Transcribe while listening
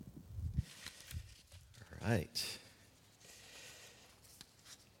right.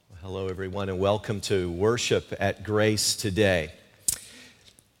 Well, hello, everyone, and welcome to worship at Grace today.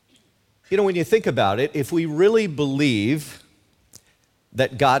 You know, when you think about it, if we really believe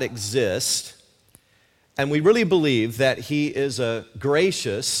that God exists, and we really believe that He is a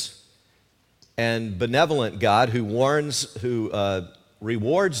gracious and benevolent God who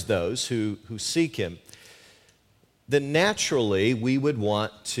rewards those who seek Him, then naturally we would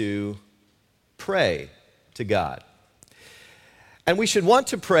want to pray to God. And we should want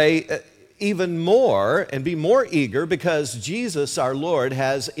to pray even more and be more eager because Jesus, our Lord,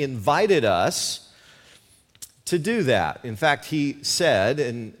 has invited us to do that. In fact, He said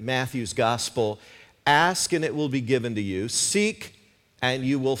in Matthew's Gospel, "Ask and it will be given to you, seek and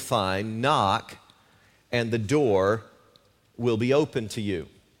you will find, knock and the door will be open to you."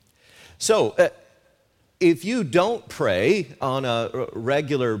 So, if you don't pray on a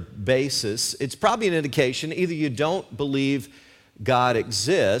regular basis, it's probably an indication either you don't believe God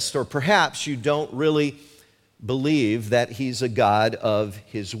exists or perhaps you don't really believe that He's a God of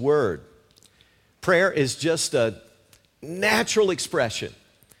His Word. Prayer is just a natural expression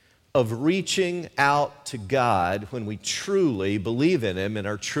of reaching out to God when we truly believe in Him and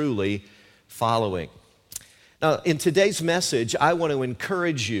are truly following. Now, in today's message, I want to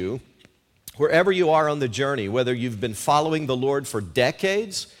encourage you, wherever you are on the journey, whether you've been following the Lord for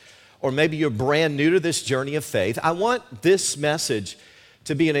decades or maybe you're brand new to this journey of faith, I want this message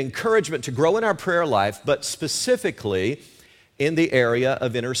to be an encouragement to grow in our prayer life, but specifically in the area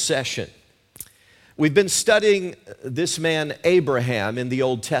of intercession. We've been studying this man Abraham in the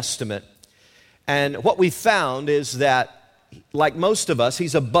Old Testament, and what we found is that, like most of us,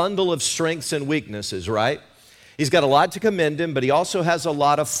 he's a bundle of strengths and weaknesses, right? He's got a lot to commend him, but he also has a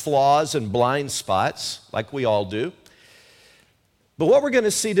lot of flaws and blind spots, like we all do. But what we're going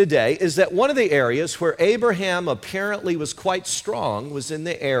to see today is that one of the areas where Abraham apparently was quite strong was in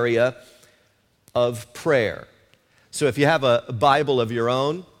the area of prayer. So if you have a Bible of your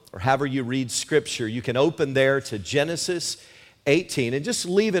own, or however you read Scripture, you can open there to Genesis 18 and just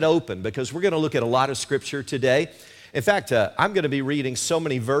leave it open because we're going to look at a lot of Scripture today. In fact, I'm going to be reading so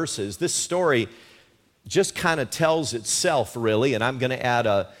many verses. This story just kind of tells itself, really, and I'm going to add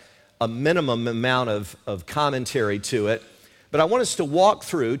a minimum amount of commentary to it. But I want us to walk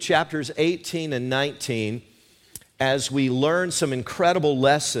through chapters 18 and 19 as we learn some incredible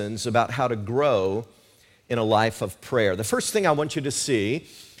lessons about how to grow in a life of prayer. The first thing I want you to see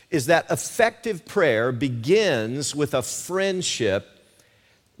is that effective prayer begins with a friendship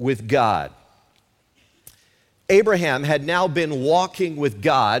with God. Abraham had now been walking with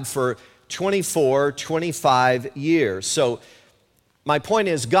God for 25 years. So my point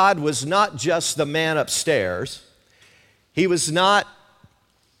is, God was not just the man upstairs. He was not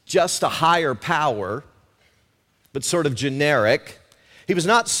just a higher power, but sort of generic. He was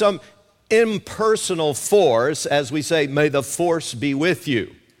not some impersonal force, as we say, may the force be with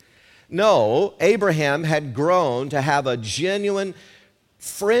you. No, Abraham had grown to have a genuine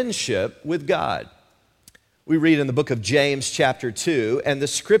friendship with God. We read in the book of James chapter 2, and the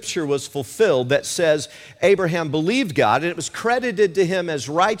scripture was fulfilled that says Abraham believed God, and it was credited to him as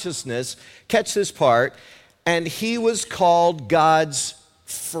righteousness. Catch this part. And he was called God's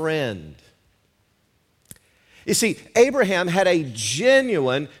friend. You see, Abraham had a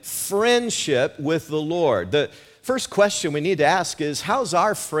genuine friendship with the Lord. The first question we need to ask is, how's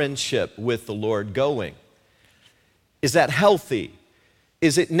our friendship with the Lord going? Is that healthy?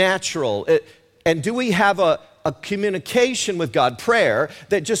 Is it natural? And do we have a communication with God, prayer,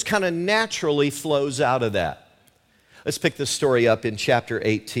 that just kind of naturally flows out of that? Let's pick this story up in chapter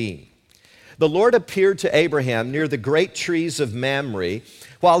 18. The Lord appeared to Abraham near the great trees of Mamre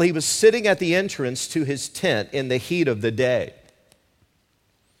while he was sitting at the entrance to his tent in the heat of the day.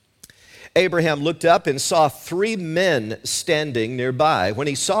 Abraham looked up and saw 3 men standing nearby. When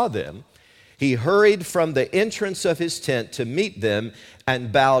he saw them, he hurried from the entrance of his tent to meet them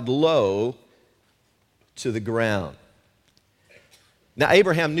and bowed low to the ground. Now,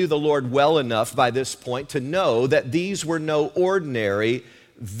 Abraham knew the Lord well enough by this point to know that these were no ordinary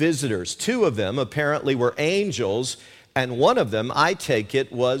visitors. 2 of them apparently were angels, and one of them, I take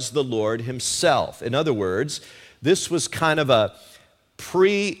it, was the Lord Himself. In other words, this was kind of a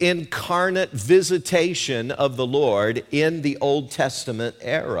pre-incarnate visitation of the Lord in the Old Testament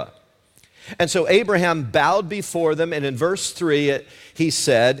era. And so Abraham bowed before them, and in verse 3, he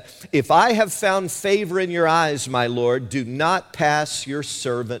said, "If I have found favor in your eyes, my Lord, do not pass your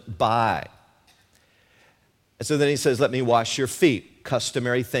servant by." And so then he says, "Let me wash your feet."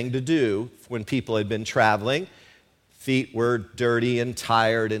 Customary thing to do when people had been traveling. Feet were dirty and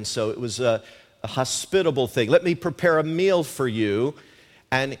tired, and so it was a hospitable thing. Let me prepare a meal for you.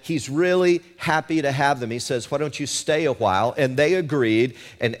 And he's really happy to have them. He says, why don't you stay a while? And they agreed,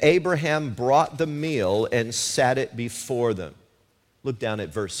 and Abraham brought the meal and sat it before them. Look down at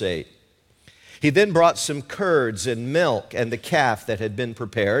verse 8. He then brought some curds and milk and the calf that had been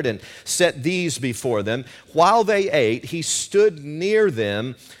prepared and set these before them. While they ate, he stood near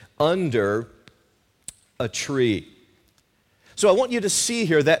them under a tree. So I want you to see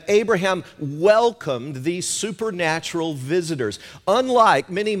here that Abraham welcomed these supernatural visitors.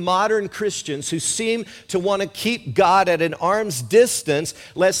 Unlike many modern Christians who seem to want to keep God at an arm's distance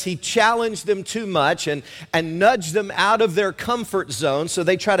lest he challenge them too much and nudge them out of their comfort zone, so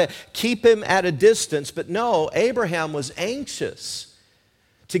they try to keep him at a distance. But no, Abraham was anxious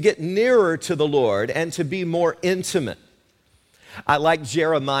to get nearer to the Lord and to be more intimate. I like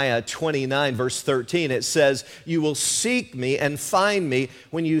Jeremiah 29, verse 13. It says, you will seek me and find me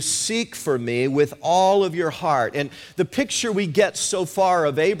when you seek for me with all of your heart. And the picture we get so far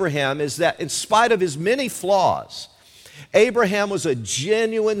of Abraham is that in spite of his many flaws, Abraham was a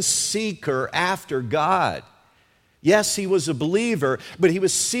genuine seeker after God. Yes, he was a believer, but he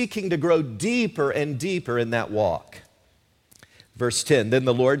was seeking to grow deeper and deeper in that walk. Verse 10, then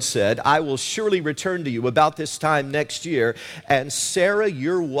the Lord said, I will surely return to you about this time next year, and Sarah,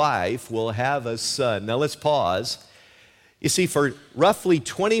 your wife, will have a son. Now let's pause. You see, for roughly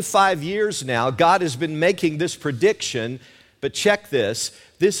 25 years now, God has been making this prediction, but check this.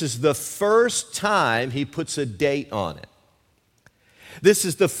 This is the first time he puts a date on it. This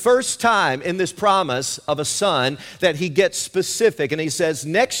is the first time in this promise of a son that he gets specific. And he says,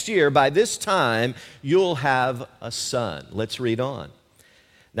 next year, by this time, you'll have a son. Let's read on.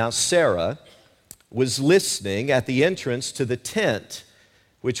 Now, Sarah was listening at the entrance to the tent,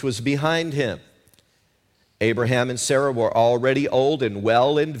 which was behind him. Abraham and Sarah were already old and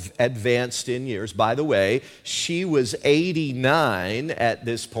well advanced in years. By the way, she was 89 at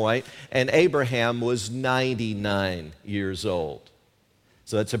this point, and Abraham was 99 years old.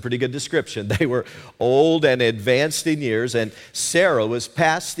 So that's a pretty good description. They were old and advanced in years, and Sarah was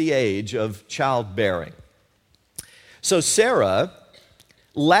past the age of childbearing. So Sarah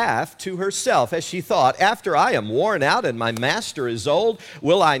laughed to herself as she thought, after I am worn out and my master is old,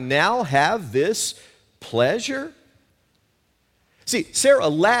 will I now have this pleasure? See, Sarah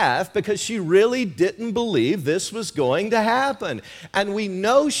laughed because she really didn't believe this was going to happen. And we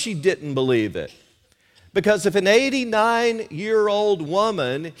know she didn't believe it. Because if an 89-year-old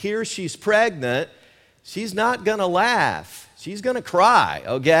woman hears she's pregnant, she's not going to laugh. She's going to cry,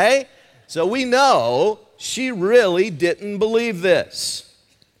 okay? So we know she really didn't believe this.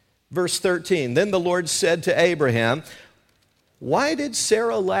 Verse 13, then the Lord said to Abraham, why did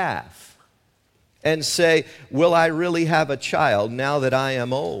Sarah laugh and say, will I really have a child now that I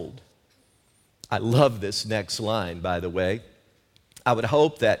am old? I love this next line, by the way. I would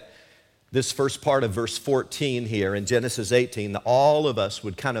hope that this first part of verse 14 here in Genesis 18, that all of us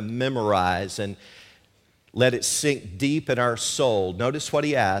would kind of memorize and let it sink deep in our soul. Notice what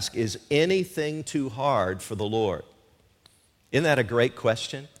he asked, is anything too hard for the Lord? Isn't that a great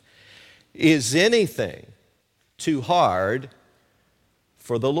question? Is anything too hard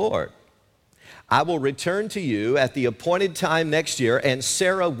for the Lord? I will return to you at the appointed time next year, and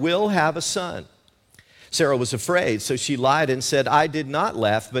Sarah will have a son. Sarah was afraid, so she lied and said, I did not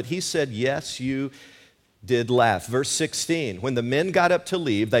laugh, but he said, yes, you did laugh. Verse 16, when the men got up to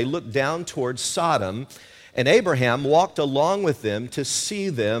leave, they looked down towards Sodom, and Abraham walked along with them to see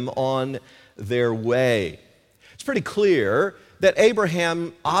them on their way. It's pretty clear that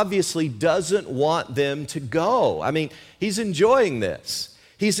Abraham obviously doesn't want them to go. I mean, he's enjoying this.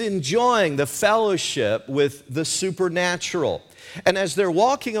 He's enjoying the fellowship with the supernatural. And as they're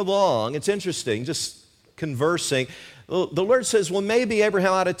walking along, it's interesting, just conversing, the Lord says, well, maybe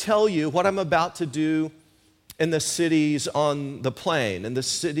Abraham ought to tell you what I'm about to do in the cities on the plain, in the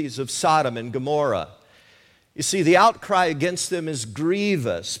cities of Sodom and Gomorrah. You see, the outcry against them is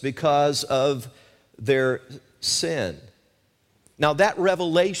grievous because of their sin. Now, that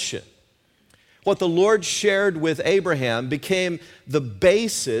revelation, what the Lord shared with Abraham, became the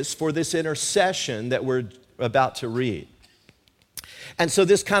basis for this intercession that we're about to read. And so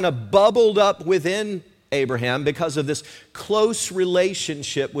this kind of bubbled up within Abraham because of this close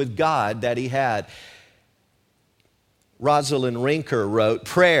relationship with God that he had. Rosalind Rinker wrote,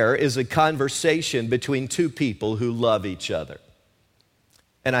 prayer is a conversation between two people who love each other.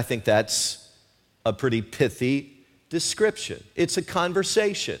 And I think that's a pretty pithy description. It's a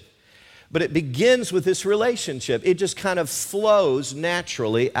conversation, but it begins with this relationship. It just kind of flows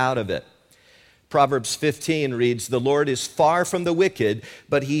naturally out of it. Proverbs 15 reads, "The Lord is far from the wicked,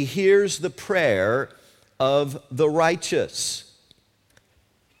 but he hears the prayer of the righteous."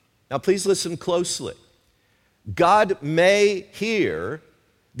 Now, please listen closely. God may hear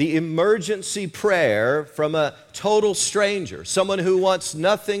the emergency prayer from a total stranger, someone who wants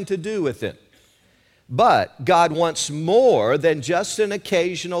nothing to do with him. But God wants more than just an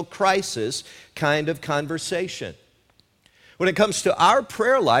occasional crisis kind of conversation. When it comes to our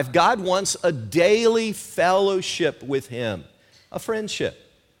prayer life, God wants a daily fellowship with him, a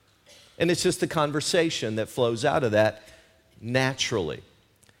friendship. And it's just a conversation that flows out of that naturally.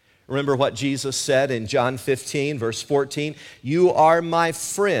 Remember what Jesus said in John 15, verse 14, "You are my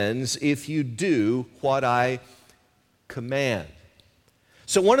friends if you do what I command."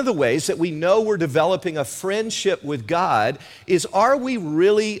 So one of the ways that we know we're developing a friendship with God is, are we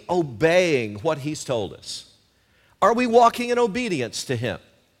really obeying what he's told us? Are we walking in obedience to him?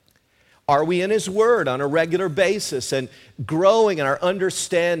 Are we in his word on a regular basis and growing in our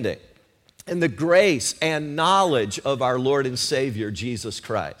understanding and the grace and knowledge of our Lord and Savior, Jesus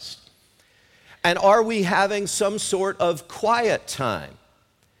Christ? And are we having some sort of quiet time?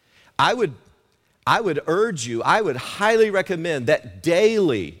 I would urge you, I would highly recommend that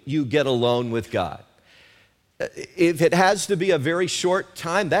daily you get alone with God. If it has to be a very short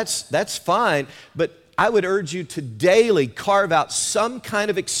time, that's fine, but I would urge you to daily carve out some kind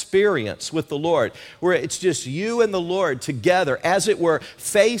of experience with the Lord where it's just you and the Lord together, as it were,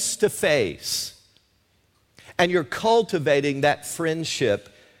 face to face. And you're cultivating that friendship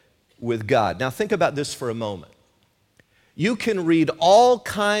with God. Now think about this for a moment. You can read all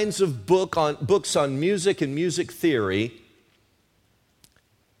kinds of books on music and music theory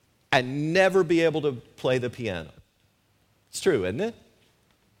and never be able to play the piano. It's true, isn't it?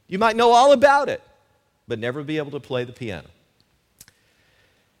 You might know all about it, but never be able to play the piano.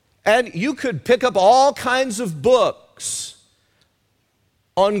 And you could pick up all kinds of books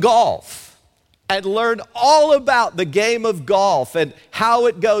on golf and learn all about the game of golf and how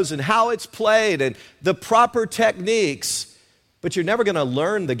it goes and how it's played and the proper techniques, but you're never going to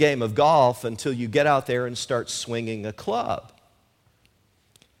learn the game of golf until you get out there and start swinging a club.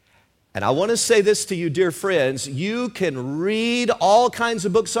 And I want to say this to you, dear friends, you can read all kinds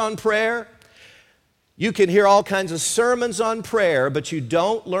of books on prayer, you can hear all kinds of sermons on prayer, but you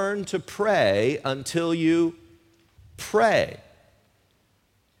don't learn to pray until you pray.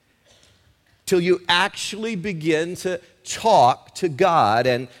 Till you actually begin to talk to God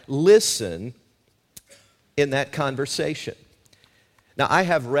and listen in that conversation. Now, I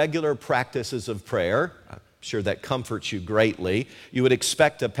have regular practices of prayer. I'm sure that comforts you greatly. You would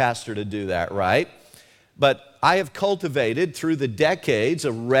expect a pastor to do that, right? But I have cultivated through the decades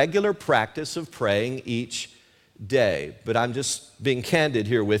a regular practice of praying each day. But I'm just being candid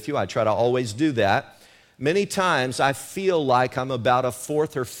here with you. I try to always do that. Many times I feel like I'm about a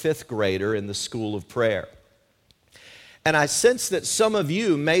fourth or fifth grader in the school of prayer. And I sense that some of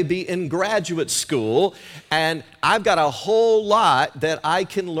you may be in graduate school, and I've got a whole lot that I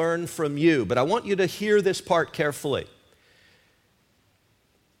can learn from you. But I want you to hear this part carefully.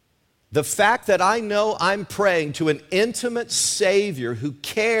 The fact that I know I'm praying to an intimate Savior who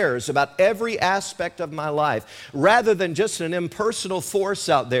cares about every aspect of my life, rather than just an impersonal force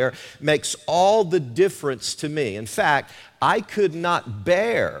out there, makes all the difference to me. In fact, I could not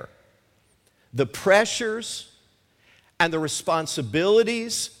bear the pressures and the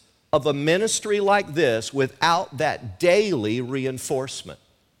responsibilities of a ministry like this without that daily reinforcement.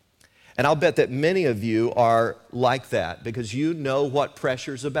 And I'll bet that many of you are like that because you know what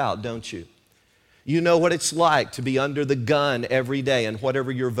pressure's about, don't you? You know what it's like to be under the gun every day in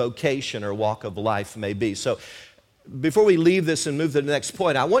whatever your vocation or walk of life may be. So before we leave this and move to the next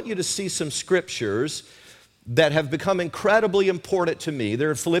point, I want you to see some scriptures that have become incredibly important to me.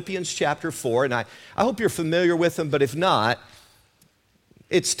 They're in Philippians chapter 4, and I hope you're familiar with them, but if not,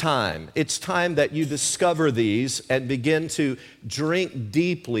 it's time. It's time that you discover these and begin to drink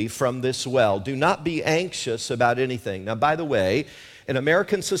deeply from this well. Do not be anxious about anything. Now, by the way, in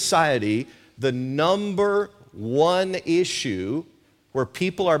American society, the number one issue where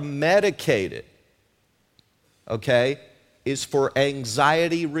people are medicated, okay, is for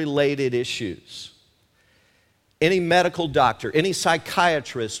anxiety-related issues. Any medical doctor, any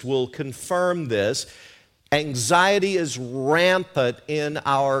psychiatrist will confirm this. Anxiety is rampant in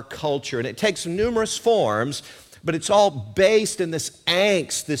our culture, and it takes numerous forms, but it's all based in this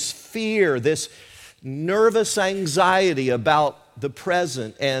angst, this fear, this nervous anxiety about the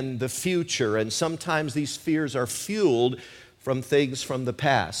present and the future, and sometimes these fears are fueled from things from the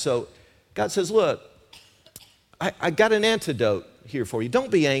past. So God says, look, I got an antidote here for you.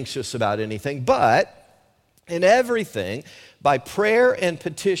 Don't be anxious about anything, but in everything, by prayer and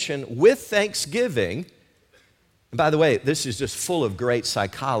petition with thanksgiving. And by the way, this is just full of great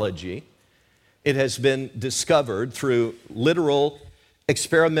psychology. It has been discovered through literal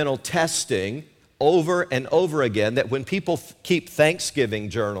experimental testing over and over again that when people keep Thanksgiving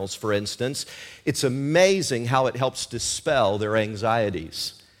journals, for instance, it's amazing how it helps dispel their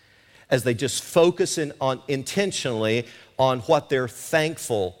anxieties as they just focus intentionally on what they're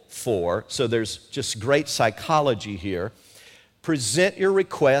thankful for. So there's just great psychology here. Present your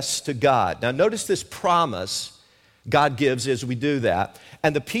requests to God. Now notice this promise God gives as we do that.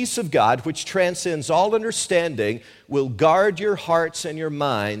 And the peace of God, which transcends all understanding, will guard your hearts and your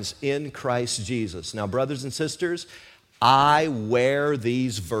minds in Christ Jesus. Now, brothers and sisters, I wear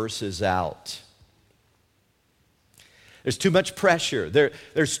these verses out. There's too much pressure.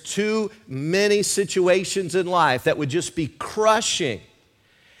 There's too many situations in life that would just be crushing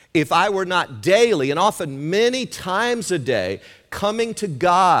if I were not daily, and often many times a day, coming to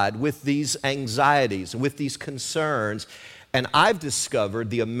God with these anxieties, with these concerns. And I've discovered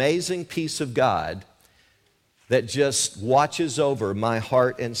the amazing peace of God that just watches over my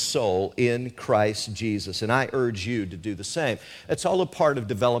heart and soul in Christ Jesus. And I urge you to do the same. It's all a part of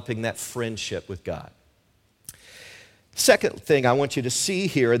developing that friendship with God. Second thing I want you to see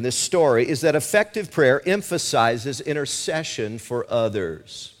here in this story is that effective prayer emphasizes intercession for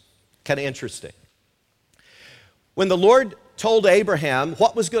others. Kind of interesting. When the Lord told Abraham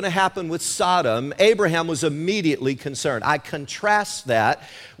what was going to happen with Sodom, Abraham was immediately concerned. I contrast that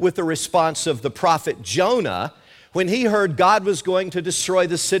with the response of the prophet Jonah when he heard God was going to destroy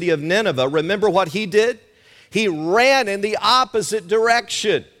the city of Nineveh. Remember what he did? He ran in the opposite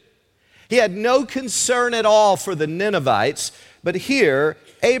direction. He had no concern at all for the Ninevites, but here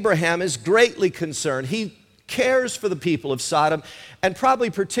Abraham is greatly concerned. He cares for the people of Sodom, and probably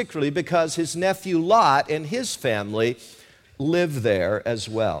particularly because his nephew Lot and his family live there as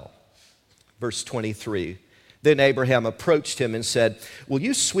well. Verse 23, then Abraham approached him and said, will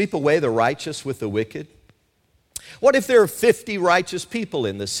you sweep away the righteous with the wicked? What if there are 50 righteous people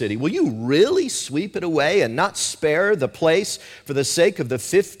in the city? Will you really sweep it away and not spare the place for the sake of the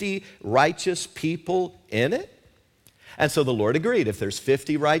 50 righteous people in it? And so the Lord agreed, if there's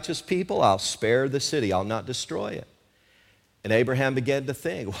 50 righteous people, I'll spare the city, I'll not destroy it. And Abraham began to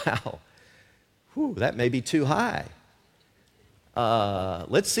think, wow, that may be too high.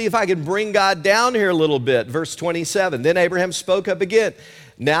 Let's see if I can bring God down here a little bit. Verse 27, then Abraham spoke up again.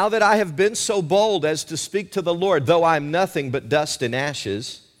 Now that I have been so bold as to speak to the Lord, though I'm nothing but dust and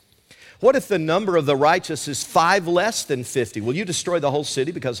ashes, what if the number of the righteous is 5 less than 50? Will you destroy the whole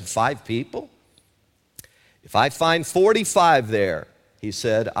city because of 5 people? If I find 45 there, he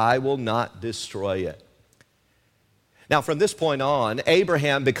said, I will not destroy it. Now from this point on,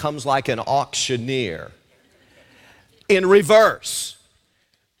 Abraham becomes like an auctioneer. In reverse.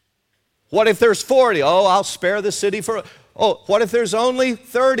 What if there's 40? Oh, I'll spare the city for... Oh, what if there's only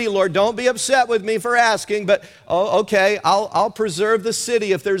 30, Lord? Don't be upset with me for asking, but, okay, I'll preserve the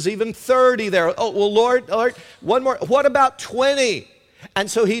city if there's even 30 there. Oh, well, Lord, one more. What about 20? And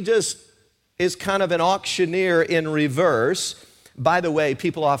so he just is kind of an auctioneer in reverse. By the way,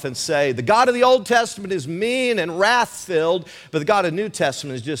 people often say, the God of the Old Testament is mean and wrath-filled, but the God of the New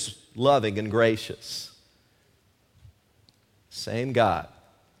Testament is just loving and gracious. Same God.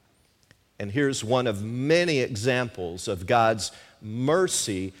 And here's one of many examples of God's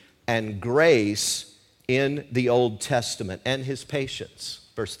mercy and grace in the Old Testament and his patience.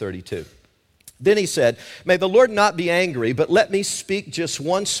 Verse 32. Then he said, may the Lord not be angry, but let me speak just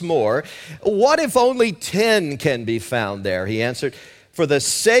once more. What if only 10 can be found there? He answered, for the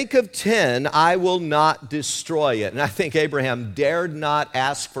sake of 10, I will not destroy it. And I think Abraham dared not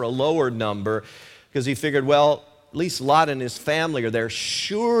ask for a lower number because he figured, well, at least Lot and his family are there.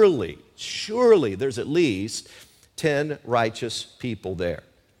 Surely there's at least 10 righteous people there.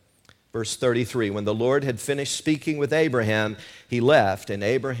 Verse 33, when the Lord had finished speaking with Abraham, he left, and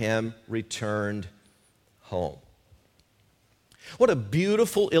Abraham returned home. What a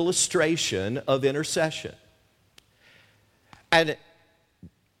beautiful illustration of intercession. And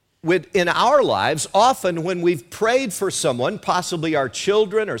in our lives, often when we've prayed for someone, possibly our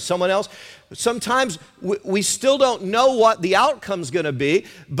children or someone else, sometimes we still don't know what the outcome's going to be,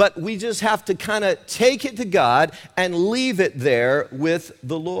 but we just have to kind of take it to God and leave it there with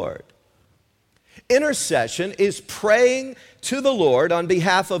the Lord. Intercession is praying to the Lord on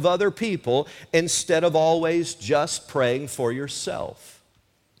behalf of other people instead of always just praying for yourself.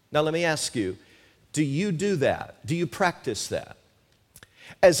 Now let me ask you, do you do that? Do you practice that?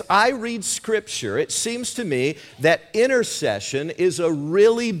 As I read Scripture, it seems to me that intercession is a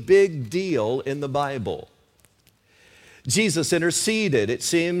really big deal in the Bible. Jesus interceded, it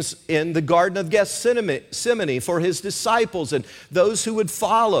seems, in the Garden of Gethsemane for his disciples and those who would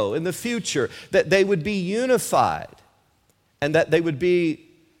follow in the future, that they would be unified and that they would be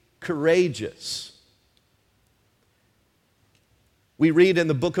courageous. We read in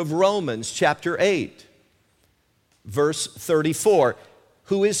the book of Romans, chapter 8, verse 34,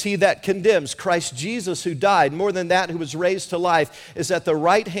 who is he that condemns? Christ Jesus, who died, more than that, who was raised to life, is at the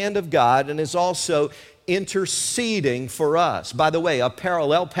right hand of God and is also interceding for us. By the way, a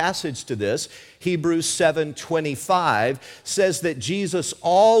parallel passage to this, Hebrews 7:25, says that Jesus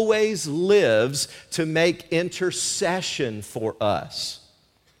always lives to make intercession for us.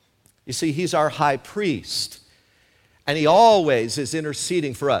 You see, he's our high priest, and he always is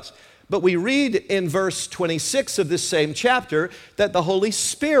interceding for us. But we read in verse 26 of this same chapter that the Holy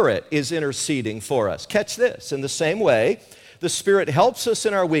Spirit is interceding for us. Catch this. In the same way, the Spirit helps us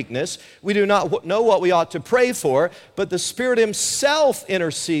in our weakness. We do not know what we ought to pray for, but the Spirit himself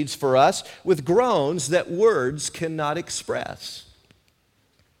intercedes for us with groans that words cannot express.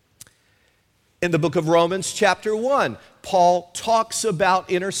 In the book of Romans, chapter 1, Paul talks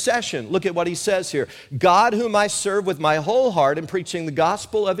about intercession. Look at what he says here. God, whom I serve with my whole heart in preaching the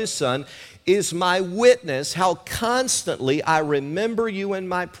gospel of his Son, is my witness how constantly I remember you in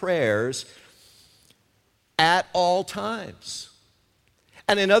my prayers at all times.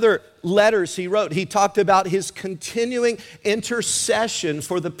 And in other letters he wrote, he talked about his continuing intercession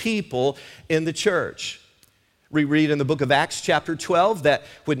for the people in the church. We read in the book of Acts chapter 12 that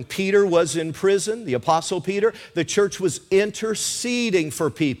when Peter was in prison, the Apostle Peter, the church was interceding for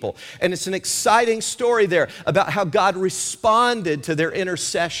people. And it's an exciting story there about how God responded to their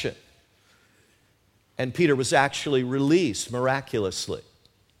intercession. And Peter was actually released miraculously.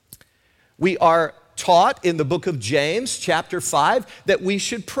 We are taught in the book of James chapter 5 that we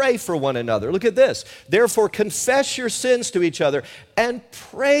should pray for one another. Look at this. Therefore, confess your sins to each other and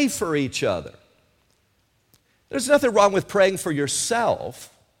pray for each other. There's nothing wrong with praying for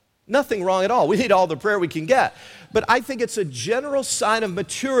yourself. Nothing wrong at all. We need all the prayer we can get. But I think it's a general sign of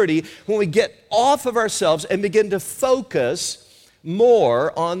maturity when we get off of ourselves and begin to focus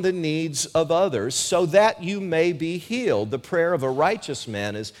more on the needs of others so that you may be healed. The prayer of a righteous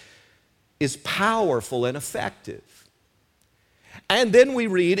man is powerful and effective. And then we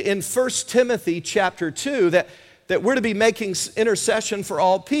read in 1 Timothy chapter 2 that we're to be making intercession for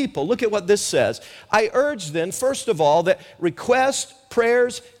all people. Look at what this says. I urge then, first of all, that requests,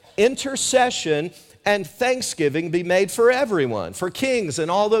 prayers, intercession, and thanksgiving be made for everyone, for kings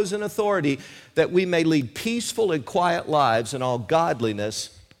and all those in authority, that we may lead peaceful and quiet lives in all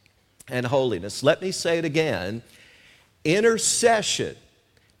godliness and holiness. Let me say it again. Intercession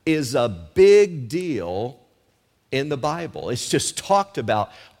is a big deal in the Bible. It's just talked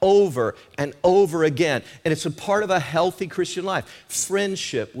about over and over again. And it's a part of a healthy Christian life,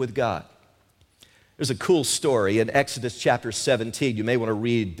 friendship with God. There's a cool story in Exodus chapter 17 you may want to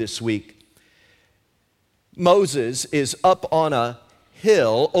read this week. Moses is up on a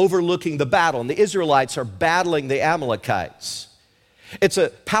hill overlooking the battle, and the Israelites are battling the Amalekites. It's a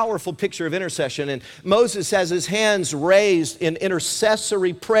powerful picture of intercession, and Moses has his hands raised in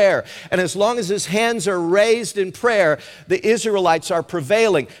intercessory prayer. And as long as his hands are raised in prayer, the Israelites are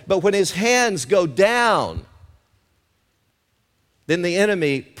prevailing. But when his hands go down, then the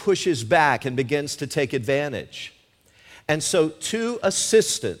enemy pushes back and begins to take advantage. And so two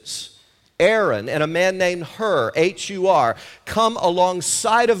assistants, Aaron and a man named Hur, H-U-R, come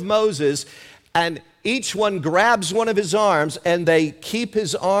alongside of Moses, and each one grabs one of his arms, and they keep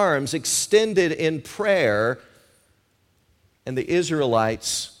his arms extended in prayer, and the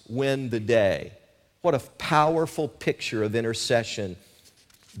Israelites win the day. What a powerful picture of intercession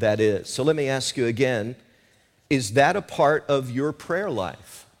that is. So let me ask you again, is that a part of your prayer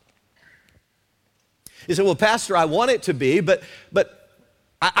life? You say, well, Pastor, I want it to be, but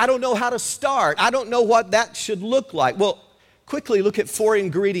I don't know how to start. I don't know what that should look like. Well, quickly look at 4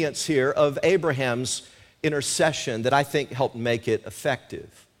 ingredients here of Abraham's intercession that I think helped make it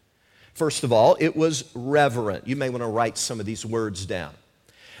effective. First of all, it was reverent. You may want to write some of these words down.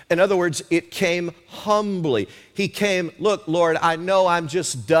 In other words, it came humbly. He came, look, Lord, I know I'm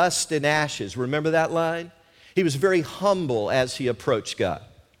just dust and ashes. Remember that line? He was very humble as he approached God.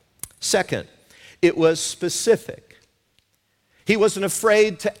 Second, it was specific. He wasn't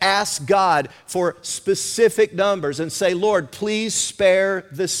afraid to ask God for specific numbers and say, Lord, please spare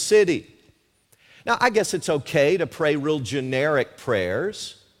the city. Now, I guess it's okay to pray real generic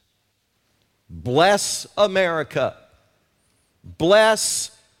prayers. Bless America.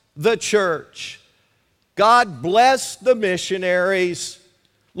 bless the church. God, bless the missionaries.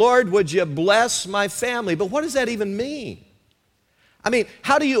 Lord, would you bless my family? But what does that even mean? I mean,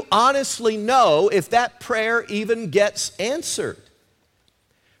 how do you honestly know if that prayer even gets answered?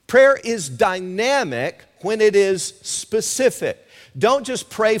 Prayer is dynamic when it is specific. Don't just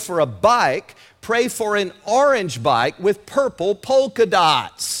pray for a bike, pray for an orange bike with purple polka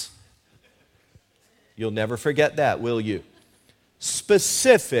dots. You'll never forget that, will you?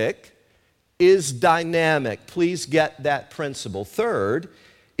 Specific is dynamic. Please get that principle. Third,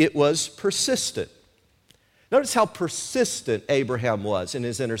 it was persistent. Notice how persistent Abraham was in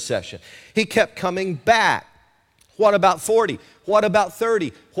his intercession. He kept coming back. What about 40? What about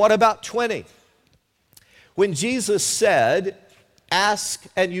 30? What about 20? When Jesus said, ask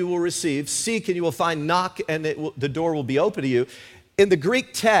and you will receive, seek and you will find, knock and the door will be open to you, in the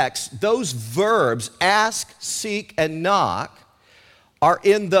Greek text, those verbs, ask, seek, and knock, are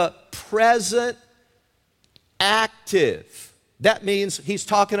in the present active. That means he's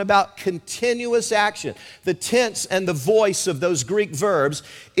talking about continuous action. The tense and the voice of those Greek verbs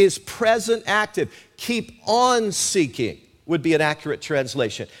is present active. Keep on seeking would be an accurate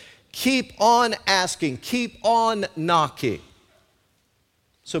translation. Keep on asking, keep on knocking.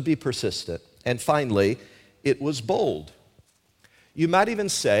 So be persistent. And finally, it was bold. You might even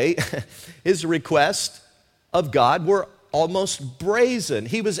say his requests of God were almost brazen.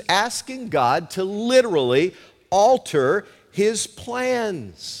 He was asking God to literally alter his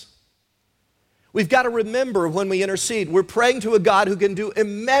plans. We've got to remember when we intercede, we're praying to a God who can do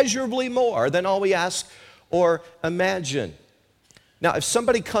immeasurably more than all we ask or imagine. Now, if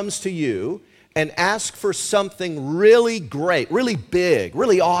somebody comes to you and asks for something really great, really big,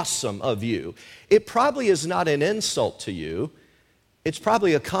 really awesome of you, it probably is not an insult to you. It's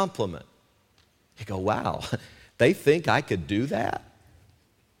probably a compliment. You go, wow, they think I could do that?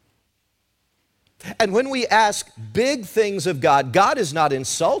 And when we ask big things of God, God is not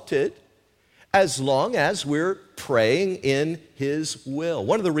insulted as long as we're praying in His will.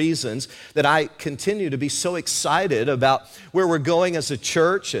 One of the reasons that I continue to be so excited about where we're going as a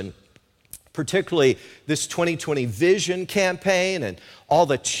church, and particularly this 2020 Vision campaign and all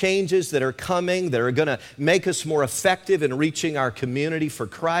the changes that are coming that are going to make us more effective in reaching our community for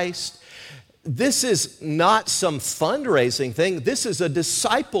Christ. This is not some fundraising thing. This is a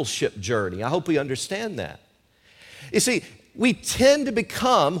discipleship journey. I hope we understand that. You see, we tend to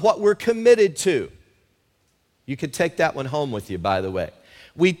become what we're committed to. You can take that one home with you, by the way.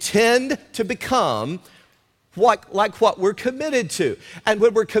 We tend to become like what we're committed to. And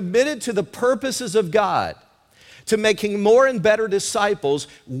when we're committed to the purposes of God, to making more and better disciples,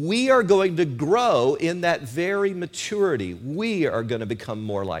 we are going to grow in that very maturity. We are going to become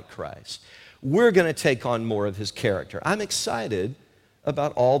more like Christ. We're going to take on more of His character. I'm excited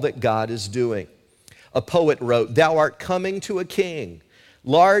about all that God is doing. A poet wrote, "Thou art coming to a king.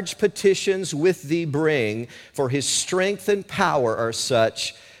 Large petitions with thee bring, for his strength and power are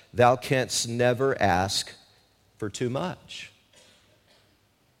such, thou canst never ask for too much."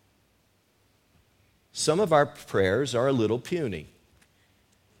 Some of our prayers are a little puny.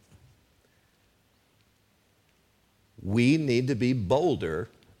 We need to be bolder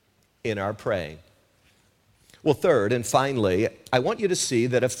in our praying. Well, third and finally, I want you to see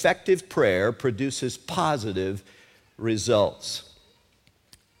that effective prayer produces positive results.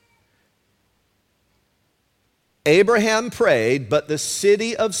 Abraham prayed, but the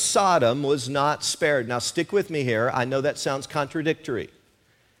city of Sodom was not spared. Now, stick with me here. I know that sounds contradictory,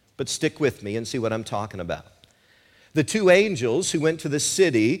 but stick with me and see what I'm talking about. The two angels who went to the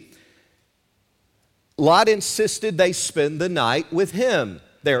city, Lot insisted they spend the night with him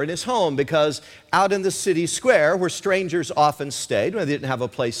there in his home, because out in the city square where strangers often stayed when they didn't have a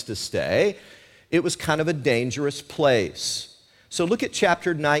place to stay, it was kind of a dangerous place. So look at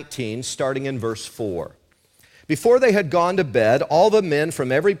chapter 19, starting in verse 4. Before they had gone to bed, all the men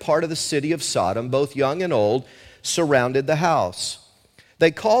from every part of the city of Sodom, both young and old, surrounded the house.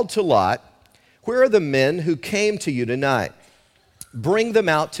 They called to Lot, "Where are the men who came to you tonight? Bring them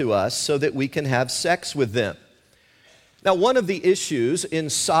out to us so that we can have sex with them." Now, one of the issues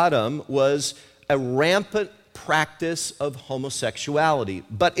in Sodom was a rampant practice of homosexuality.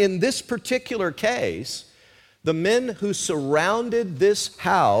 But in this particular case, the men who surrounded this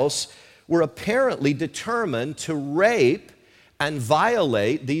house were apparently determined to rape and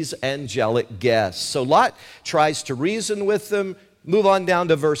violate these angelic guests. So Lot tries to reason with them. Move on down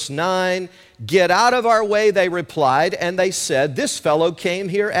to verse 9. "Get out of our way," they replied, and they said, "This fellow came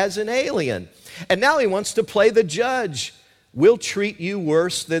here as an alien, and now he wants to play the judge. We'll treat you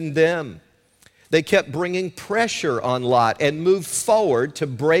worse than them." They kept bringing pressure on Lot and moved forward to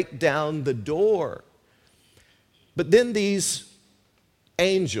break down the door. But then these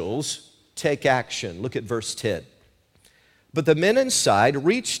angels take action. Look at verse 10. But the men inside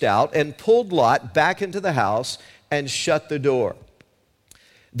reached out and pulled Lot back into the house and shut the door.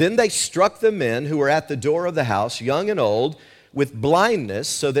 Then they struck the men who were at the door of the house, young and old, with blindness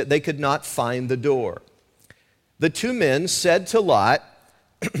so that they could not find the door. The two men said to Lot,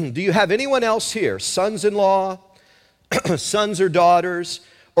 do you have anyone else here, sons-in-law, sons or daughters,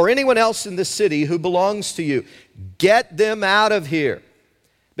 or anyone else in the city who belongs to you? Get them out of here,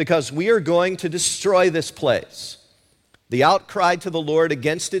 because we are going to destroy this place. The outcry to the Lord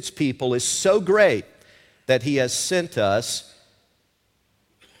against its people is so great that he has sent us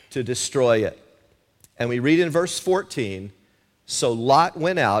to destroy it. And we read in verse 14, so Lot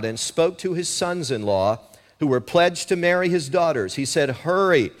went out and spoke to his sons-in-law who were pledged to marry his daughters. He said,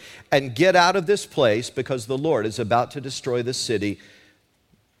 hurry and get out of this place because the Lord is about to destroy the city.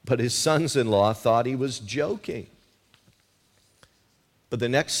 But his sons-in-law thought he was joking. But the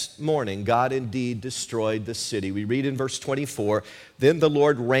next morning, God indeed destroyed the city. We read in verse 24, then the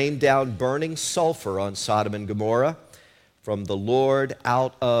Lord rained down burning sulfur on Sodom and Gomorrah from the Lord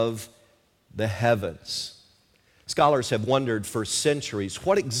out of the heavens. Scholars have wondered for centuries,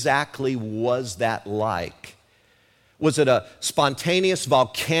 what exactly was that like? Was it a spontaneous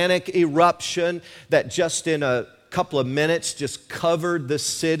volcanic eruption that just in a couple of minutes just covered the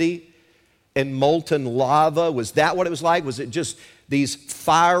city in molten lava? Was that what it was like? Was it just these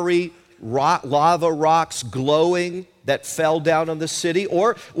fiery lava rocks glowing that fell down on the city?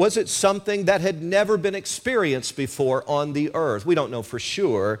 Or was it something that had never been experienced before on the earth? We don't know for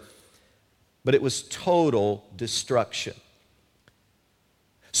sure, but it was total destruction.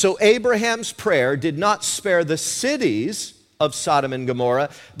 So Abraham's prayer did not spare the cities of Sodom and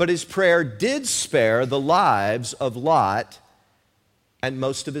Gomorrah, but his prayer did spare the lives of Lot and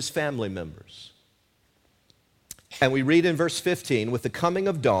most of his family members. And we read in verse 15, with the coming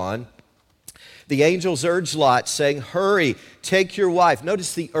of dawn, the angels urged Lot, saying, hurry, take your wife.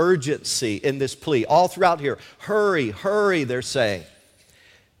 Notice the urgency in this plea all throughout here. Hurry, hurry, they're saying.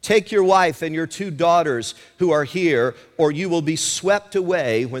 Take your wife and your two daughters who are here, or you will be swept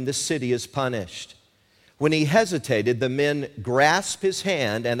away when the city is punished. When he hesitated, the men grasped his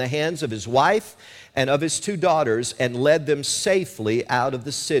hand and the hands of his wife and of his two daughters and led them safely out of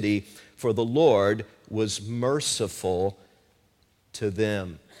the city, for the Lord was merciful to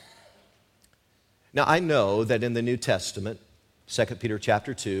them. Now, I know that in the New Testament, 2 Peter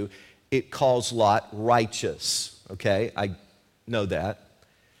chapter 2, it calls Lot righteous, okay? I know that.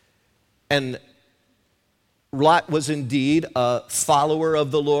 And Lot was indeed a follower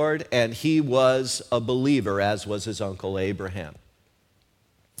of the Lord, and he was a believer, as was his uncle Abraham.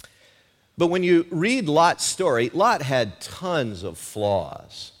 But when you read Lot's story, Lot had tons of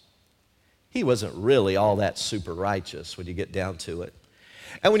flaws. He wasn't really all that super righteous when you get down to it.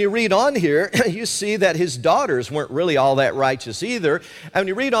 And when you read on here, you see that his daughters weren't really all that righteous either. And when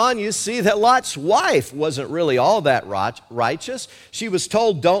you read on, you see that Lot's wife wasn't really all that righteous. She was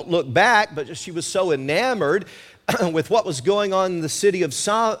told, don't look back, but she was so enamored with what was going on in the city of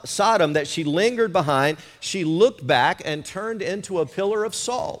Sodom that she lingered behind. She looked back and turned into a pillar of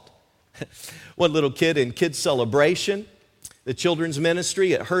salt. One little kid in Kids Celebration, the children's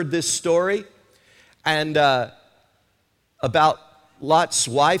ministry, had heard this story and about Lot's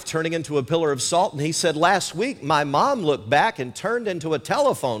wife turning into a pillar of salt, and he said, last week my mom looked back and turned into a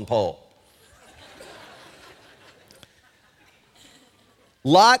telephone pole.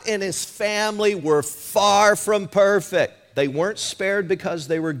 Lot and his family were far from perfect. They weren't spared because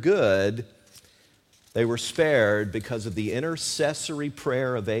they were good. They were spared because of the intercessory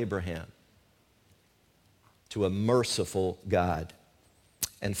prayer of Abraham to a merciful God.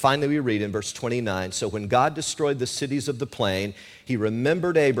 And finally, we read in verse 29, so when God destroyed the cities of the plain, he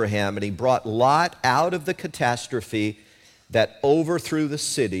remembered Abraham, and he brought Lot out of the catastrophe that overthrew the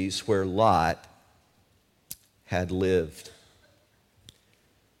cities where Lot had lived.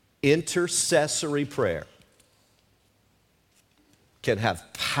 Intercessory prayer can have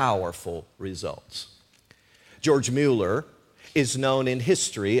powerful results. George Mueller is known in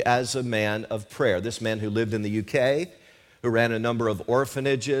history as a man of prayer. This man who lived in the UK, who ran a number of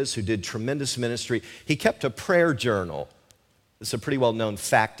orphanages, who did tremendous ministry. He kept a prayer journal. It's a pretty well-known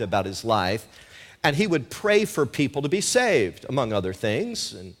fact about his life. And he would pray for people to be saved, among other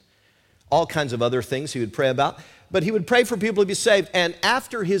things, and all kinds of other things he would pray about. But he would pray for people to be saved. And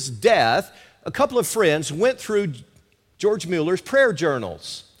after his death, a couple of friends went through George Mueller's prayer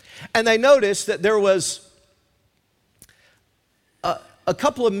journals. And they noticed that there was a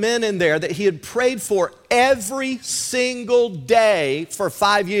couple of men in there that he had prayed for every single day for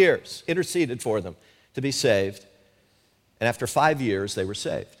 5 years, interceded for them to be saved. And after 5 years, they were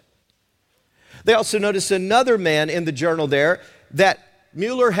saved. They also noticed another man in the journal there that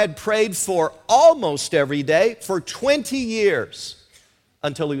Mueller had prayed for almost every day for 20 years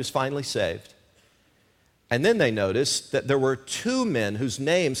until he was finally saved. And then they noticed that there were 2 men whose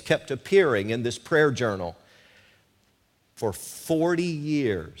names kept appearing in this prayer journal. For 40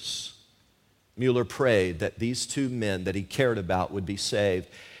 years, Mueller prayed that these 2 men that he cared about would be saved.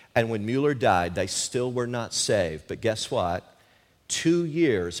 And when Mueller died, they still were not saved. But guess what? 2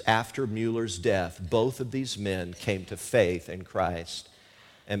 years after Mueller's death, both of these men came to faith in Christ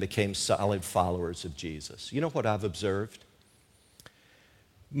and became solid followers of Jesus. You know what I've observed?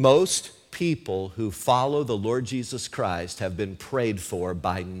 Most people who follow the Lord Jesus Christ have been prayed for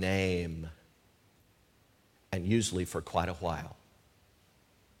by name, and usually for quite a while.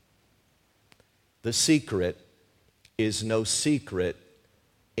 The secret is no secret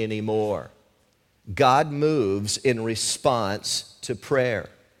anymore. God moves in response to prayer.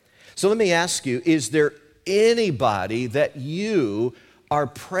 So let me ask you, is there anybody that you are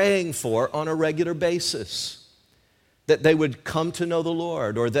praying for on a regular basis? That they would come to know the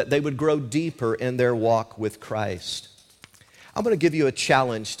Lord, or that they would grow deeper in their walk with Christ? I'm going to give you a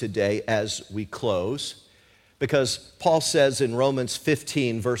challenge today as we close, because Paul says in Romans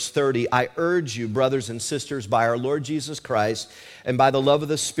 15, verse 30, I urge you, brothers and sisters, by our Lord Jesus Christ and by the love of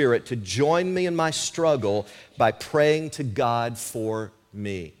the Spirit, to join me in my struggle by praying to God for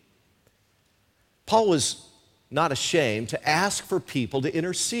me. Paul was not ashamed to ask for people to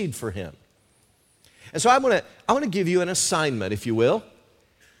intercede for him. And so I want to give you an assignment, if you will.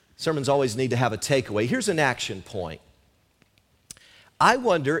 Sermons always need to have a takeaway. Here's an action point. I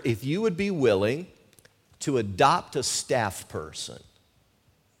wonder if you would be willing to adopt a staff person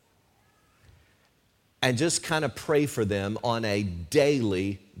and just kind of pray for them on a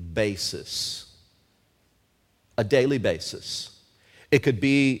daily basis. A daily basis. It could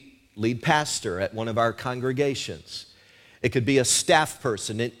be lead pastor at one of our congregations. It could be a staff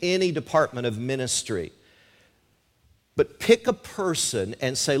person in any department of ministry. But pick a person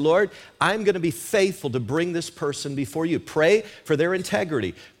and say, Lord, I'm going to be faithful to bring this person before you. Pray for their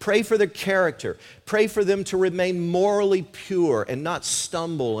integrity. Pray for their character. Pray for them to remain morally pure and not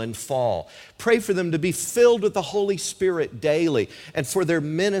stumble and fall. Pray for them to be filled with the Holy Spirit daily and for their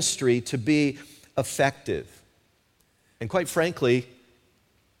ministry to be effective. And quite frankly,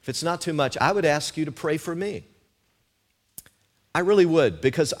 if it's not too much, I would ask you to pray for me. I really would,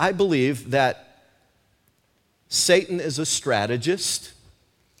 because I believe that Satan is a strategist.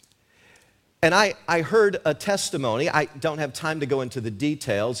 And I heard a testimony. I don't have time to go into the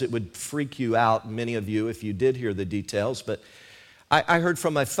details. It would freak you out, many of you, if you did hear the details. But I heard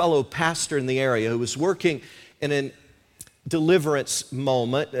from a fellow pastor in the area who was working in a deliverance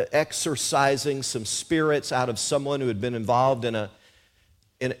moment, exorcising some spirits out of someone who had been involved in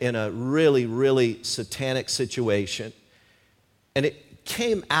a really, really satanic situation. And it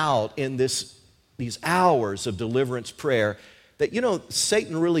came out in these hours of deliverance prayer that,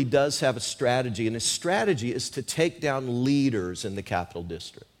 Satan really does have a strategy, and his strategy is to take down leaders in the Capital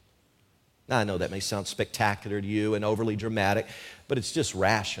District. Now, I know that may sound spectacular to you and overly dramatic, but it's just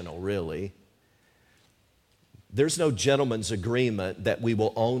rational, really. There's no gentleman's agreement that we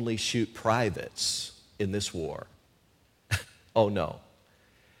will only shoot privates in this war. Oh, no.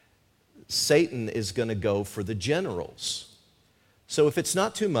 Satan is going to go for the generals. So if it's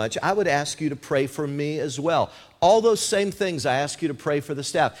not too much, I would ask you to pray for me as well. All those same things, I ask you to pray for the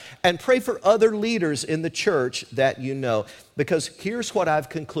staff. And pray for other leaders in the church that you know. Because here's what I've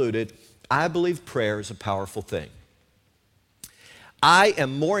concluded. I believe prayer is a powerful thing. I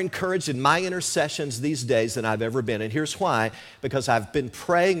am more encouraged in my intercessions these days than I've ever been. And here's why. Because I've been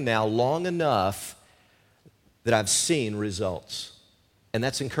praying now long enough that I've seen results. And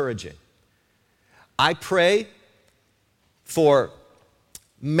that's encouraging. I pray for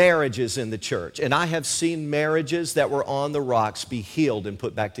marriages in the church, and I have seen marriages that were on the rocks be healed and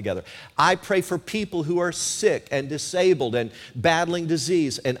put back together. I pray for people who are sick and disabled and battling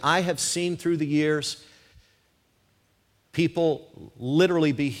disease, and I have seen through the years people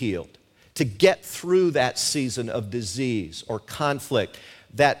literally be healed to get through that season of disease or conflict,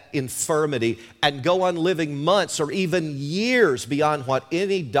 that infirmity, and go on living months or even years beyond what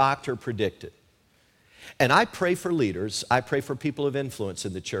any doctor predicted. And I pray for leaders, I pray for people of influence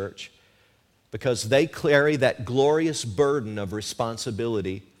in the church, because they carry that glorious burden of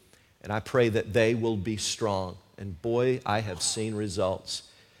responsibility, and I pray that they will be strong. And boy, I have seen results.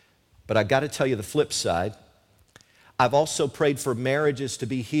 But I got to tell you the flip side. I've also prayed for marriages to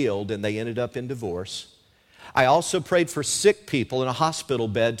be healed and they ended up in divorce. I also prayed for sick people in a hospital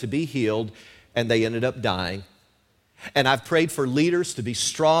bed to be healed and they ended up dying. And I've prayed for leaders to be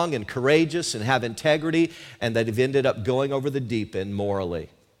strong and courageous and have integrity and that have ended up going over the deep end morally.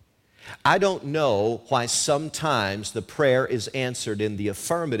 I don't know why sometimes the prayer is answered in the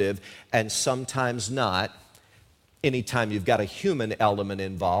affirmative and sometimes not. Anytime you've got a human element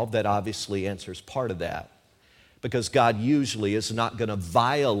involved, that obviously answers part of that. Because God usually is not going to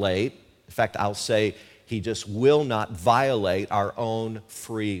violate, in fact, I'll say He just will not violate our own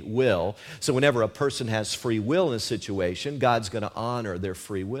free will. So whenever a person has free will in a situation, God's going to honor their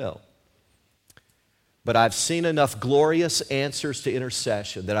free will. But I've seen enough glorious answers to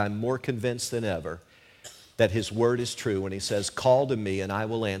intercession that I'm more convinced than ever that His word is true when He says, "Call to me and I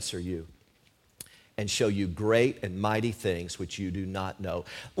will answer you and show you great and mighty things which you do not know."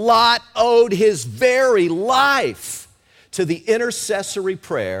 Lot owed his very life to the intercessory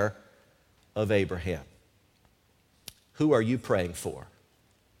prayer of Abraham. Who are you praying for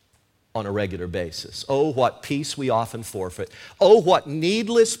on a regular basis? Oh, what peace we often forfeit. Oh, what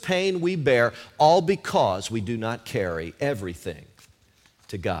needless pain we bear, all because we do not carry everything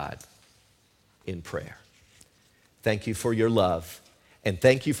to God in prayer. Thank you for your love, and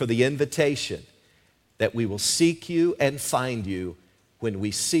thank you for the invitation that we will seek you and find you when we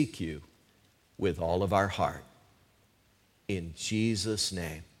seek you with all of our heart. In Jesus'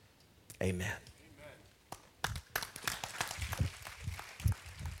 name, amen.